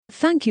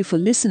Thank you for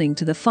listening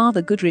to the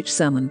Father Goodrich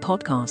Sermon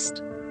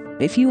Podcast.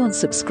 If you aren't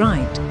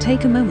subscribed,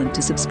 take a moment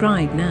to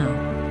subscribe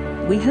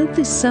now. We hope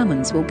these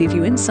sermons will give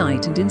you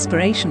insight and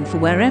inspiration for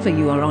wherever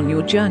you are on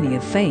your journey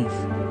of faith.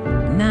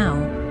 Now,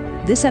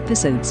 this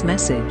episode's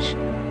message.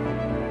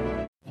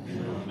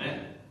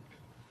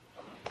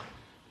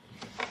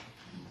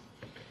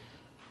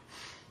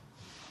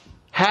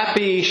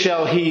 Happy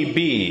shall he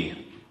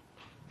be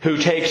who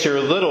takes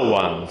your little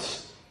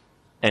ones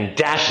and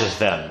dashes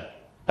them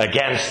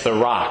against the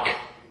rock.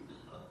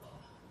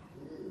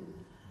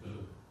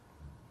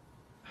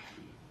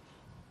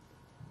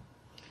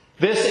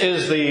 This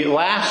is the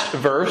last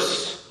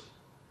verse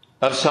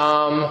of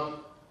Psalm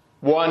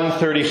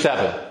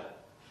 137,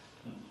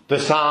 the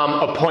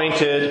psalm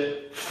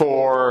appointed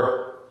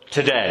for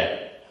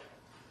today.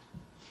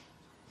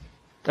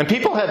 And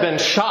people have been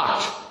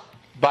shocked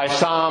by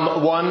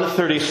Psalm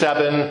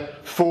 137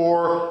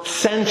 for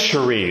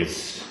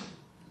centuries.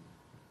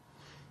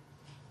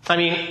 I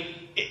mean,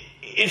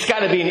 it's got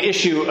to be an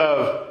issue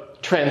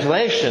of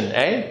translation,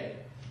 eh?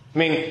 I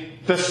mean,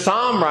 the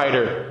psalm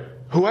writer,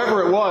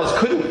 whoever it was,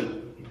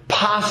 couldn't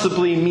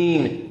possibly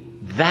mean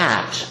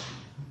that,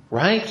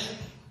 right?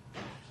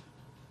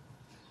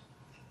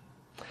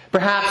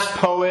 Perhaps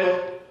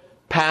poet,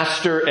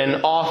 pastor,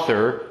 and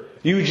author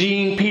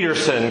Eugene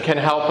Peterson can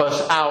help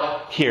us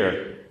out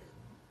here.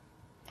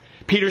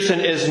 Peterson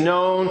is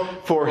known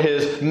for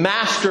his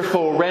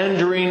masterful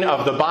rendering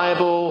of the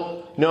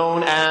Bible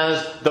known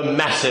as The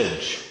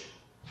Message.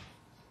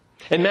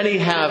 And many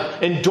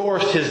have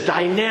endorsed his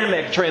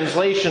dynamic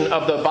translation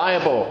of the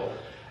Bible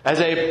as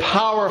a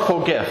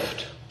powerful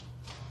gift.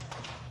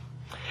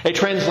 A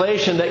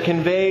translation that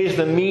conveys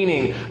the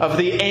meaning of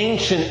the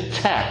ancient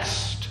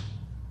text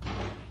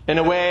in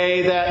a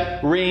way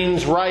that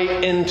rings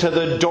right into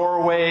the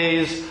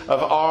doorways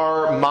of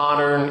our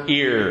modern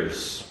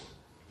ears.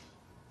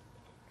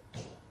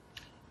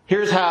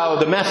 Here's how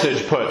The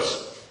Message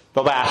puts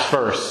the last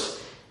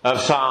verse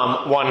of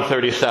Psalm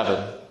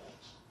 137.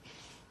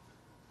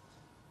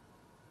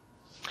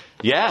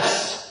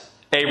 Yes,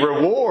 a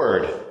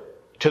reward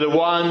to the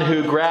one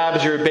who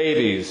grabs your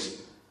babies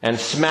and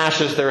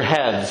smashes their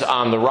heads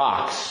on the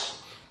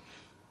rocks.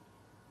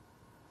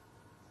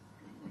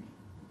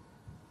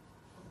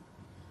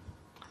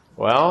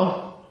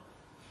 Well,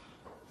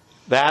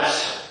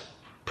 that's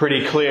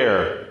pretty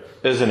clear,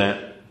 isn't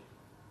it?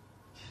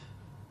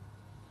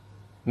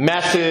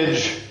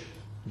 Message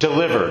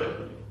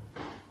delivered.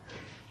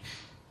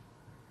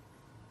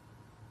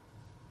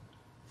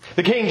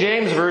 The King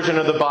James Version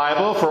of the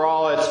Bible, for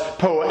all its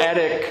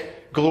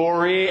poetic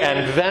glory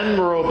and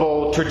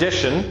venerable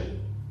tradition,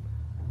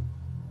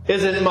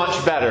 isn't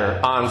much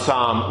better on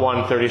Psalm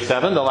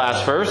 137, the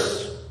last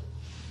verse.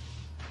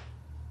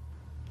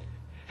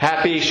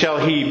 Happy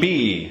shall he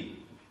be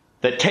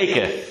that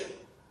taketh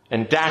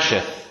and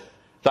dasheth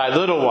thy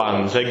little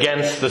ones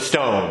against the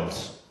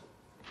stones.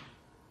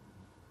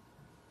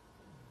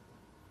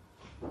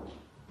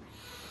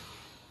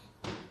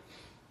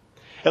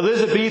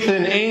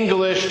 Elizabethan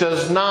English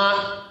does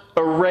not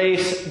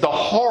erase the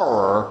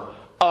horror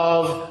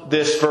of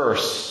this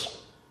verse.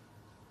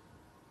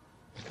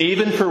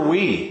 Even for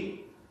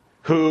we,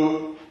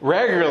 who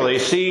regularly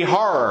see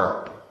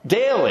horror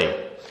daily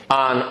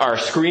on our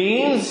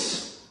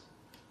screens,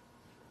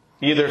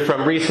 either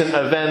from recent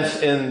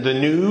events in the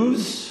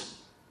news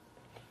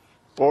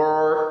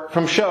or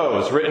from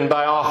shows written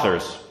by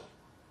authors.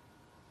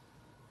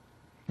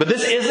 But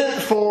this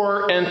isn't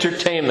for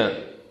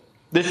entertainment.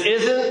 This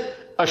isn't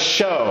a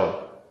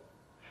show.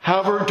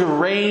 However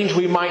deranged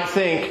we might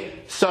think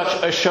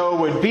such a show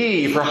would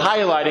be for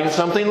highlighting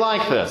something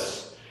like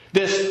this.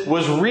 This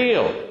was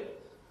real.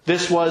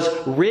 This was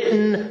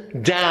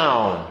written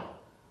down.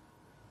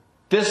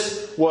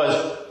 This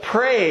was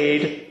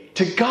prayed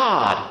to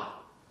God.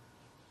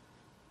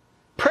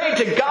 Pray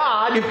to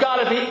God? You've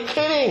got to be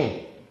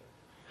kidding.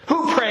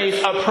 Who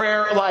prays a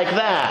prayer like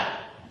that?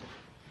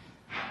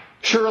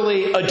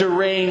 Surely a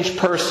deranged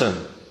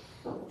person.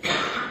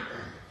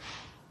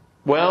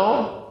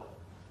 Well,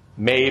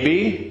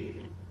 maybe.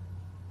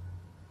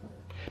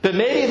 But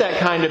maybe that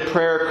kind of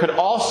prayer could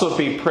also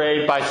be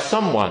prayed by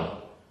someone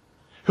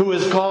who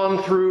has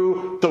gone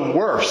through the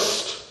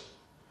worst,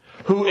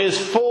 who is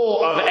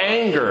full of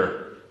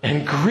anger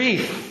and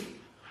grief,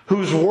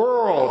 whose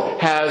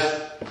world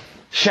has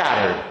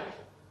shattered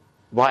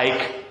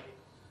like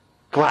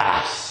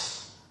glass.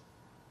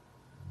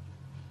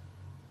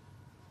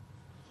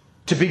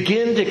 To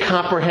begin to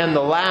comprehend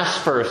the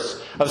last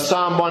verse of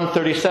Psalm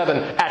 137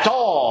 at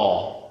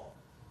all,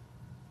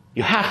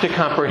 you have to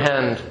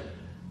comprehend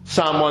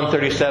Psalm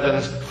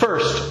 137's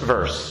first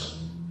verse.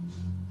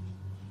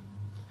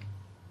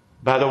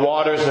 By the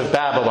waters of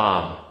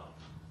Babylon,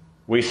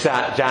 we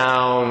sat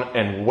down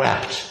and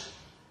wept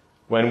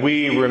when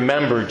we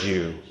remembered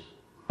you,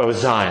 O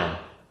Zion.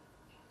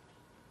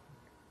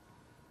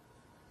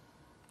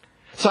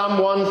 Psalm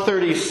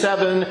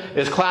 137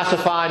 is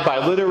classified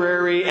by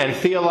literary and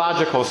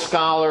theological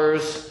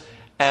scholars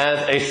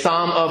as a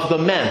psalm of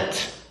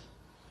lament.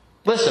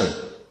 Listen,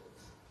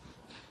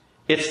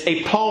 It's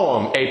a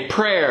poem, a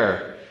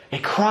prayer, a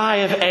cry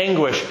of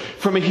anguish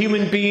from a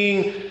human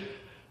being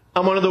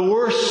on one of the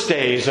worst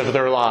days of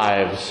their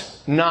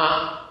lives,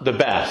 not the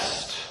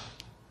best.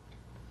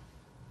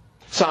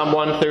 Psalm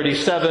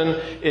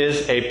 137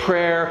 is a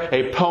prayer,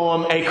 a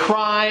poem, a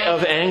cry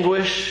of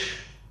anguish.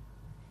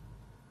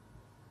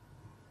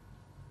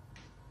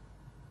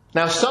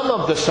 Now, some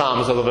of the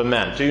Psalms of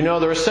lament, do you know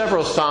there are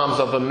several Psalms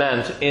of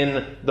lament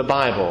in the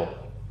Bible?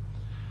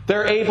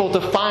 They're able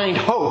to find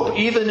hope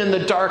even in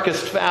the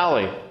darkest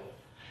valley,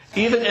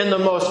 even in the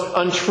most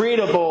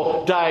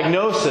untreatable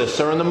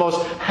diagnosis or in the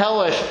most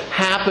hellish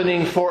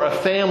happening for a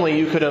family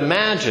you could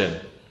imagine.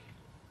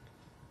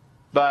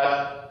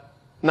 But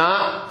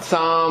not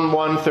Psalm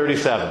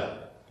 137.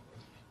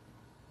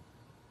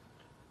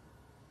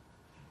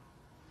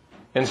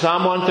 In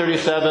Psalm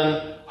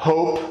 137,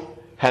 hope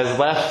has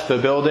left the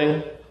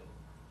building,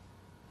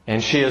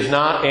 and she is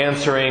not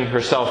answering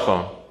her cell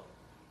phone.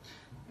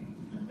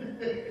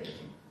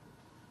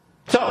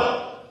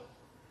 So,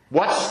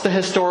 what's the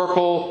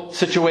historical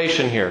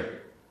situation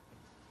here?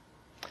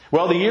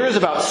 Well, the year is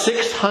about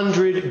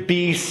 600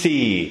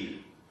 BC,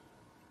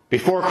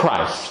 before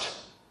Christ.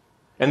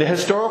 And the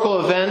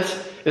historical event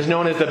is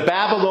known as the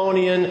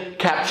Babylonian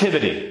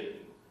captivity.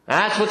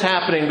 That's what's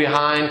happening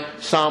behind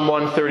Psalm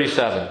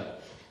 137.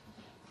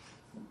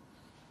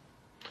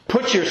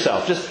 Put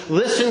yourself, just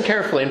listen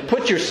carefully and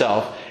put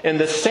yourself in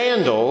the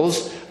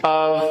sandals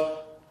of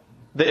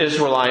the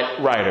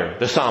Israelite writer,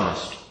 the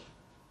psalmist.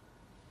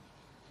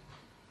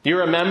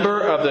 You're a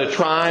member of the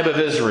tribe of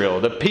Israel,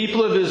 the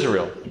people of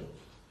Israel,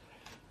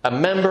 a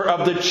member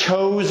of the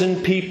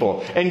chosen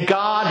people. And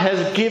God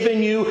has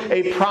given you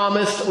a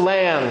promised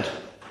land,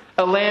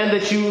 a land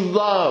that you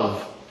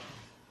love,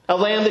 a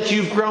land that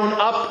you've grown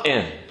up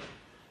in,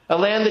 a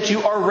land that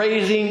you are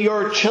raising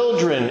your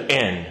children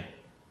in.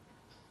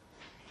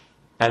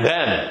 And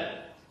then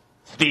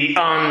the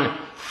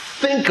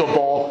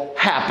unthinkable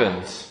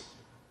happens.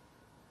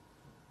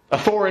 A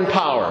foreign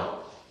power,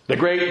 the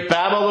great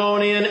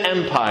Babylonian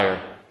Empire,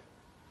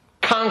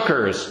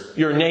 conquers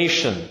your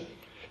nation,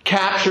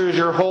 captures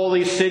your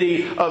holy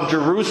city of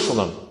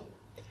Jerusalem,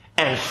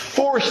 and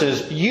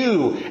forces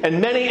you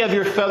and many of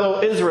your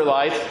fellow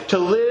Israelites to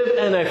live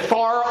in a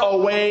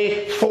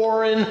faraway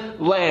foreign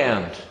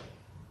land.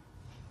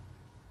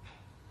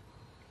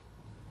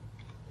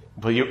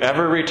 Will you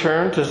ever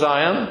return to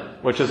Zion,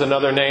 which is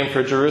another name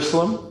for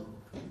Jerusalem?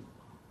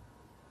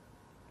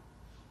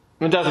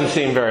 It doesn't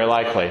seem very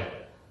likely.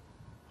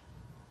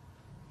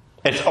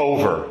 It's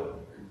over.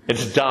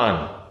 It's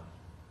done.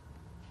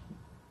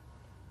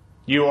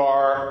 You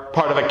are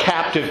part of a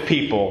captive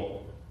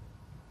people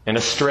in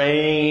a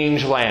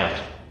strange land.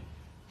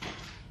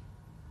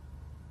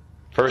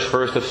 First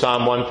verse of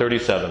Psalm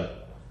 137.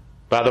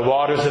 By the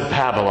waters of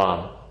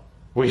Babylon,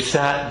 we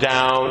sat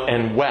down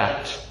and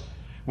wept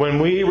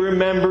when we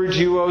remembered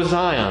you, O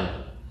Zion.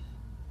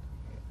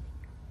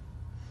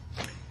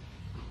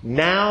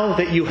 Now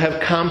that you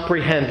have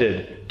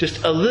comprehended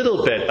just a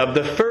little bit of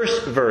the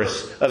first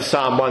verse of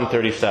Psalm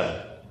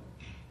 137,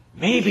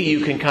 maybe you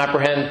can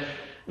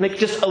make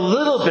just a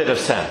little bit of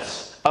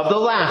sense of the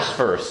last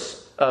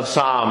verse of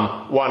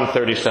Psalm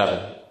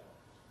 137.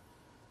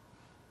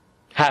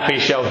 Happy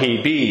shall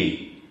he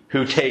be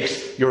who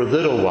takes your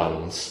little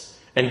ones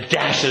and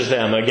dashes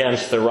them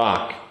against the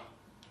rock.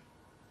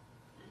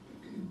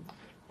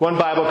 One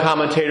Bible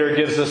commentator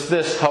gives us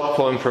this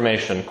helpful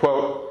information.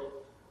 Quote,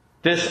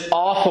 this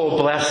awful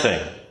blessing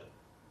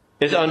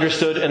is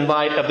understood in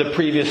light of the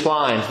previous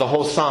lines, the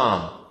whole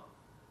psalm.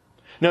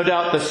 No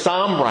doubt the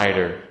psalm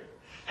writer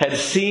had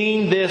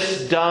seen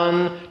this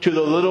done to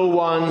the little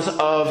ones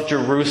of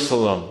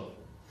Jerusalem.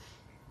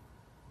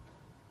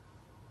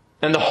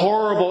 And the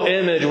horrible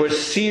image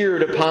was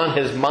seared upon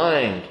his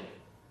mind.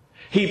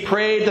 He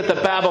prayed that the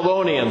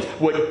Babylonians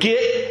would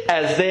get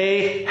as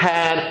they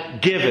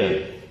had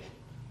given.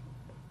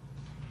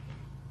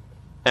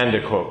 End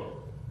of quote.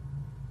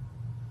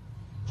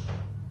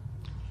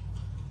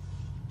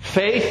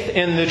 Faith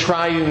in the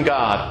triune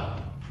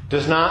God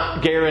does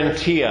not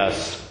guarantee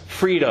us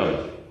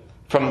freedom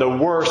from the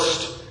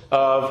worst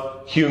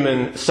of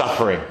human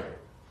suffering.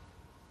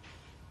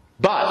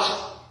 But,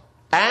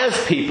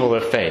 as people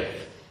of faith,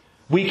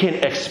 we can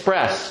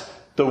express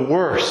the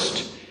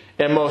worst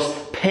and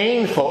most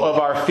painful of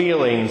our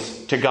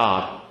feelings to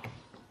God.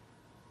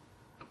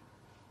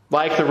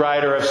 Like the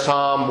writer of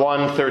Psalm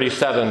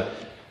 137,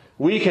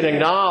 we can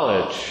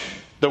acknowledge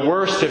the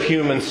worst of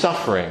human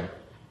suffering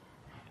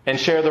and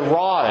share the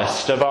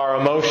rawest of our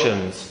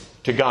emotions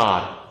to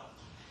God.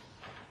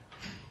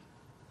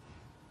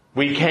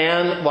 We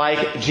can,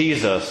 like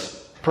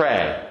Jesus,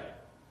 pray,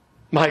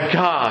 my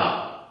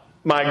God,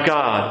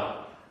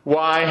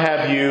 why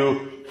have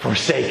you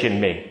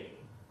forsaken me?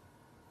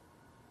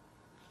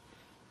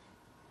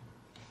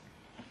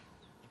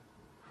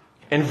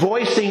 And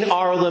voicing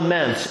our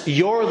laments,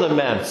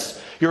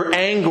 your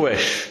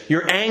anguish,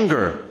 your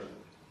anger,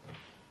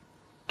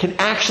 can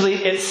actually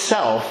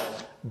itself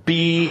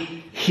be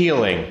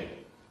healing.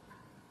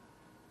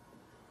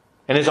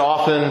 And is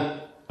often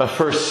a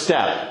first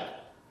step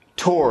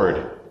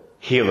toward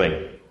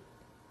healing.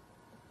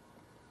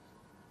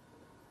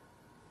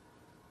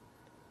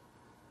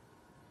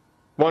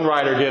 One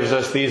writer gives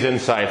us these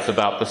insights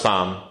about the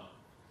psalm.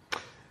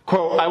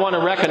 Quote, I want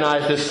to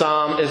recognize this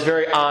psalm is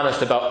very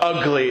honest about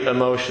ugly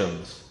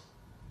emotions.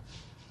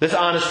 This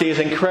honesty is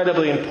an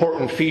incredibly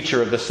important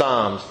feature of the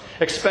psalms,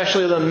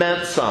 especially the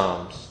lament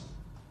psalms.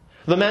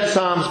 Lament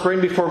psalms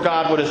bring before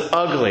God what is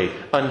ugly,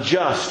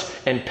 unjust,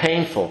 and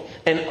painful,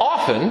 and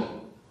often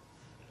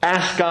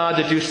ask God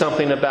to do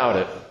something about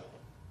it.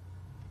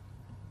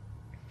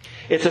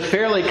 It's a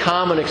fairly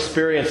common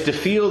experience to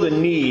feel the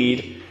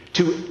need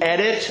to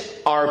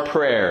edit our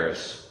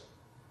prayers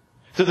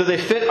so that they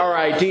fit our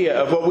idea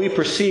of what we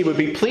perceive would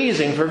be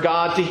pleasing for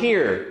God to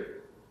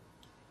hear.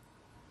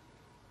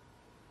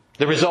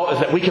 The result is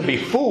that we can be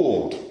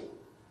fooled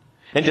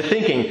into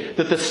thinking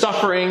that the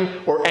suffering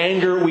or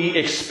anger we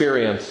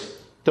experience,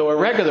 though a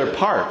regular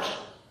part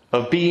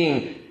of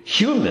being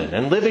human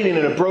and living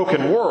in a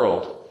broken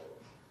world,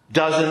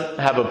 doesn't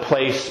have a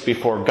place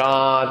before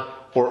God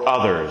or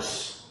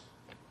others.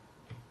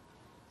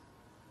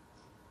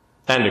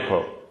 End of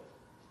quote.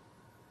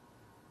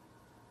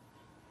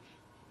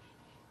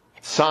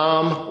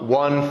 Psalm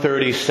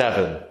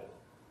 137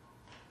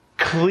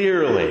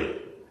 clearly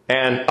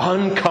and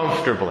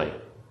uncomfortably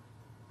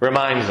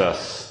reminds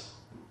us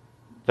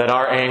that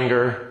our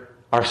anger,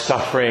 our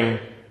suffering,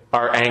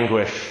 our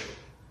anguish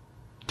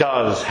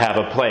does have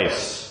a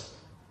place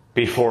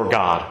before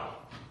God.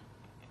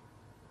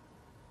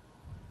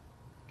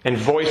 And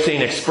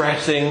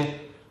expressing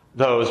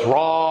those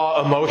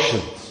raw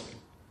emotions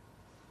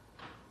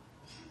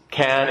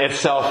can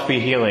itself be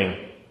healing,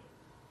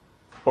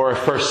 or a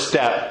first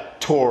step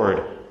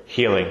toward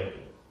healing.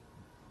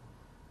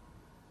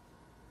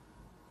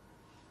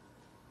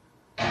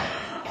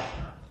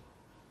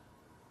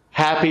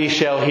 Happy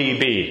shall he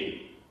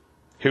be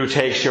who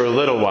takes your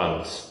little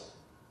ones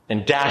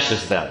and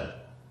dashes them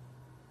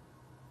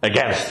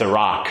against the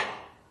rock.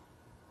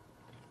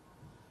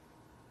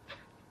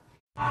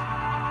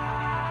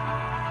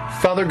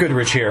 Father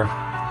Goodrich here.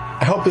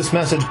 I hope this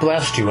message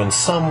blessed you in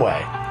some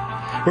way.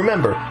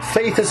 Remember,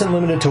 faith isn't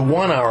limited to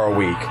 1 hour a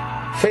week.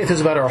 Faith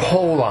is about our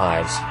whole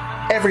lives,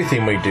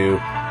 everything we do,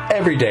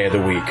 every day of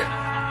the week.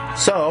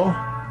 So,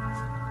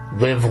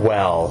 live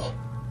well.